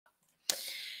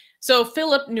So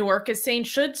Philip Newark is saying,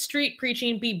 should street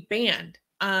preaching be banned?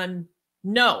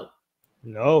 No.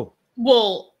 No.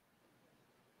 Well,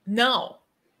 no.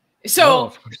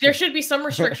 So there should be some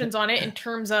restrictions on it in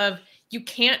terms of you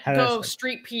can't go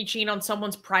street preaching on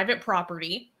someone's private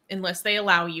property unless they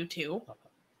allow you to.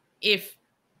 If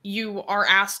you are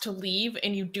asked to leave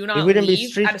and you do not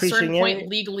leave at a certain point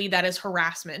legally, that is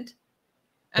harassment.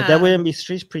 But that wouldn't be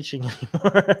street preaching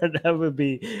anymore. That would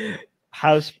be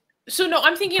house. So no,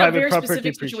 I'm thinking of very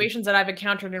specific situations that I've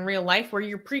encountered in real life where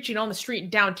you're preaching on the street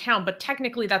downtown, but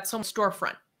technically that's some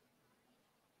storefront.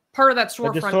 Part of that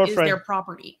storefront is their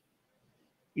property.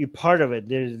 You're part of it.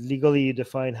 There's legally you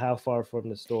define how far from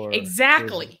the store.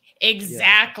 Exactly.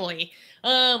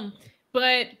 Yeah.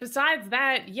 But besides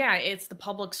that, yeah, it's the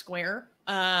public square.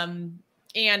 And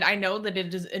I know that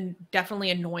it is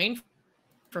definitely annoying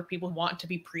for people who want to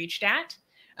be preached at.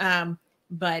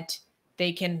 But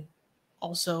they can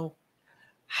also.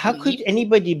 How could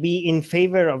anybody be in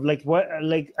favor of what?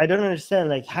 I don't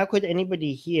understand. How could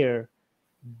anybody here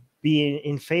be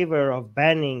in favor of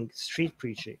banning street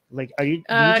preaching? Are you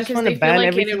just want to ban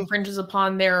everything? It infringes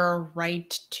upon their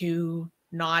right to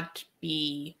not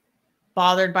be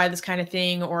bothered by this kind of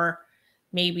thing, or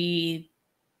maybe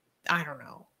I don't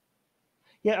know.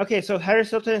 Yeah, okay, so Harris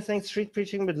Hilton thinks street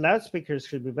preaching with loudspeakers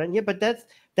should be banned. Yeah, but that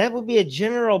would be a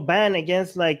general ban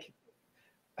against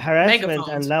harassment megaphones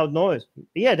and loud noise.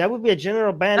 Yeah, that would be a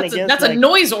general ban against. That's a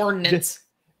noise ordinance.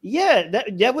 Yeah,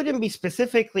 that wouldn't be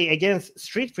specifically against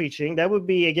street preaching. That would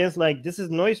be against this is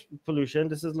noise pollution.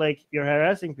 This is you're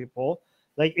harassing people.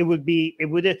 The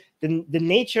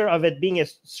nature of it being a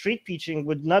street preaching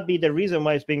would not be the reason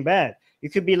why it's being banned. You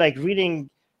could be reading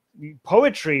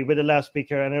poetry with a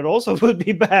loudspeaker and it also would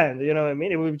be banned. You know what I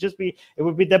mean? It would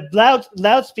be the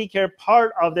loudspeaker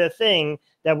part of the thing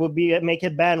that would make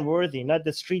it ban worthy, not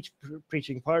the street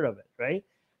preaching part of it, right?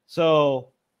 So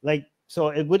so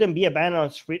it wouldn't be a ban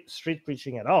on street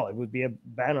preaching at all. It would be a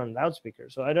ban on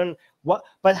loudspeakers. So I don't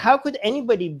but how could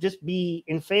anybody just be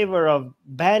in favor of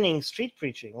banning street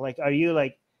preaching? Are you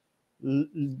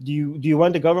do you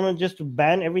want the government just to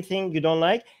ban everything you don't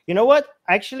like? You know what?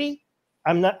 Actually,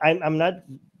 I'm not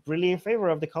really in favor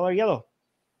of the color yellow.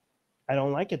 I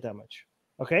don't like it that much.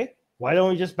 Okay? Why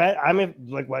don't we just ban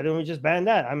why don't we just ban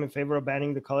that? I'm in favor of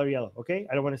banning the color yellow. Okay?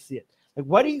 I don't want to see it.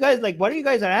 What are you guys what are you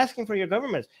guys asking for your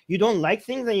governments? You don't like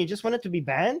things and you just want it to be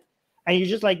banned? And you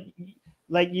just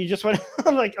you just want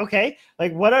okay,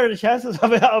 what are the chances of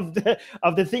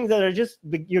the things that are just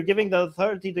you're giving the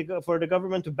authority for the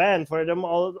government to ban, for them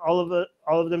all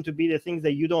of them to be the things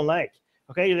that you don't like?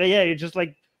 Okay? Yeah, you're just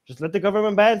just let the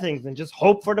government ban things and just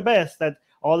hope for the best that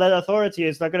all that authority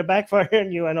is not going to backfire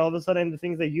on you, and all of a sudden the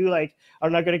things that you like are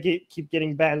not going to keep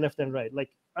getting banned left and right.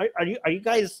 Are you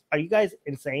guys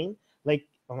insane?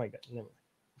 Oh my God, never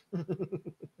mind.